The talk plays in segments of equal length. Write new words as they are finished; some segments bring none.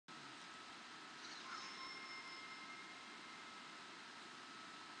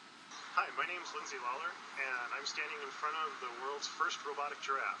Hi, my name is Lindsay Lawlor, and I'm standing in front of the world's first robotic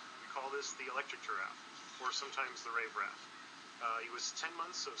giraffe. We call this the electric giraffe, or sometimes the rave-raff. He was 10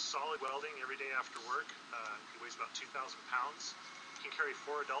 months of solid welding every day after work. He weighs about 2,000 pounds. He can carry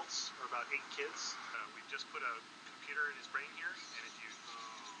 4 adults, or about 8 kids. We've just put a computer in his brain here, and if you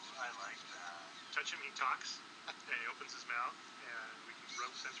I like that. touch him, he talks, and he opens his mouth, and we can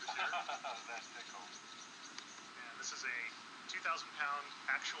rub sensors here. That's cool. And this is a 2,000-pound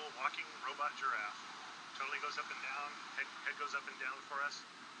actual walking robot giraffe. Totally goes up and down, head goes up and down for us.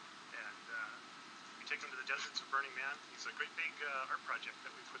 And we take him to the deserts of Burning Man. It's a great big art project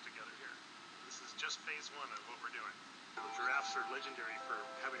that we put together here. This is just phase 1 of what we're doing. Giraffes are legendary for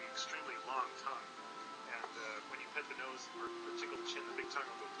having an extremely long tongue. And when you pet the nose or tickle the chin, the big tongue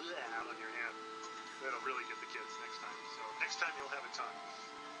will go out on your hand. That'll really get the kids next time. So next time you'll have a tongue.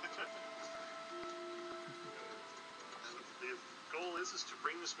 The goal is to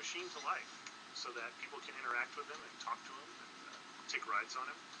bring this machine to life so that people can interact with him and talk to him and take rides on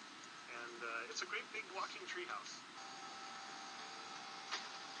him. And it's a great big walking treehouse.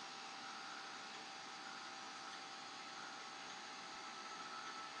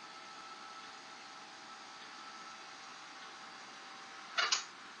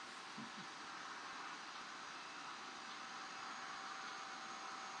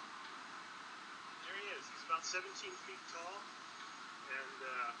 There he is. He's about 17 feet tall. And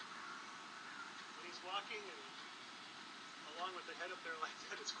when he's walking and along with the head up there like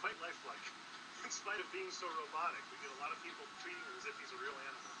that, it's quite lifelike. In spite of being so robotic, we get a lot of people treating him as if he's a real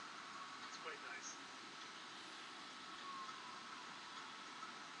animal. It's quite nice.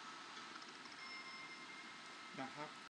นะครับ